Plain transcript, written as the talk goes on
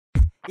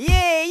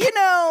Yeah, you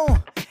know,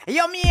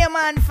 you're me,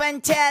 man,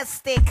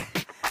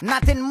 Fantastik.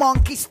 Nothing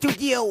Monkey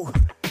Studio,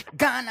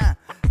 Ghana,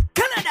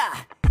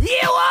 Canada.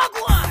 Yeah,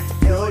 walk one.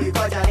 They only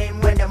got your name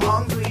when they're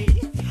hungry.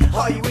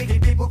 All you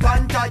wicked people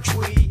can't touch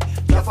we.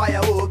 Your fire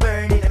will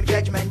burn in them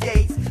judgment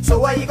days. So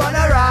where you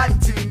gonna run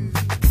to?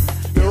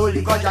 They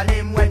only got your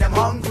name when they're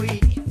hungry.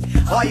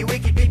 All you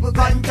wicked people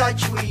can't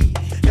touch we.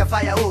 Your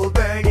fire will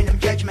burn in them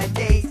judgment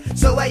days.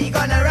 So where you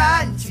gonna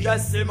run to?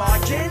 Just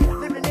imagine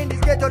living in this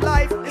ghetto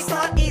life. It's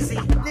not easy.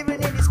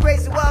 Living in this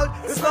crazy world.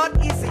 It's not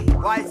easy.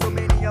 Why so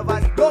many of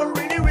us don't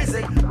really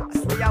reason?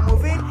 As we are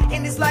moving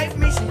in this life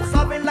mission,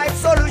 solving life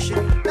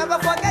solution. Never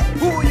forget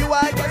who you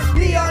are. Just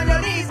be on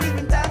your knees,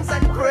 giving thanks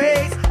and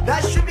praise.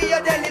 That should be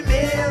your daily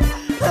meal.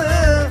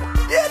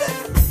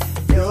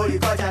 They only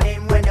call your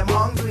name when they're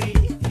hungry.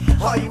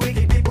 All you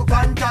wicked people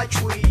can't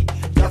touch we.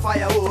 Your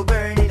fire will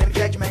burn in them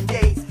judgment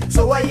days.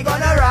 So where you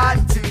gonna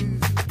run to?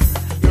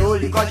 They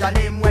only call your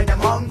name when they're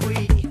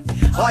hungry.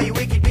 All you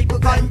wicked people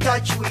can't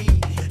touch we.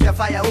 Your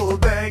fire will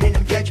burn in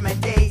them judgment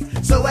days.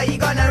 So where you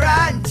gonna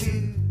run to?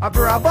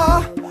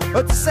 Abraba,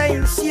 what to say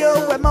you see you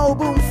when my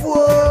boom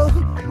for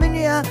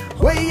Minia,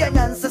 where you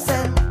answer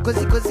sen,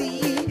 cozy,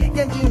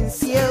 yan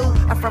jeans you,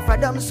 Afra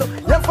dam so,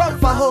 you're from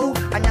Faho,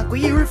 and you're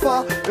queer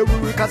for the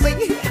Rukazi,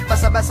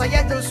 Basa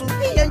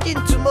Yadosu, yan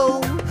jin to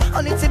mo,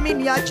 on it's a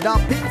miniature,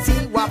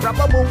 pinty,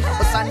 Wabrabamo,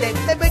 or Sunday,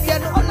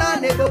 Nebedian on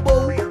a neighbor.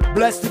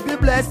 Blessed to be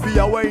blessed, be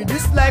away in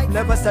this life.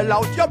 Never sell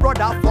out your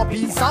brother for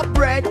piece of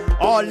bread.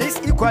 All is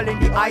equal in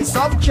the eyes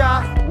of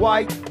Jah.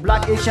 White,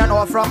 black, Asian,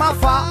 or from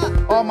afar.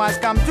 All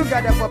must come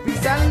together for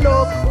peace and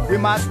love. We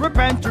must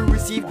repent to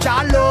receive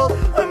Jah love.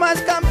 We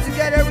must come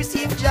together,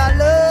 receive Jah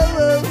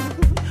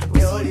love.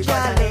 We only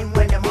got your name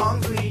when they're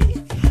hungry.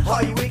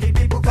 All you wicked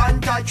people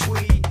can't touch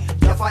we.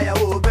 Your fire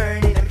will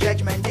burn in them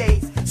judgment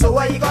days. So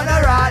where you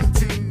gonna run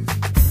to?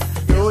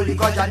 We only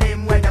got your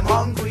name when they're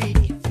hungry.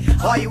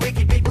 All you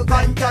wicked people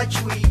can't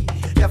touch we.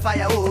 Your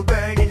fire will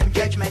burn in them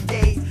judgment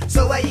days.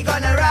 So where you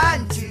gonna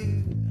run to?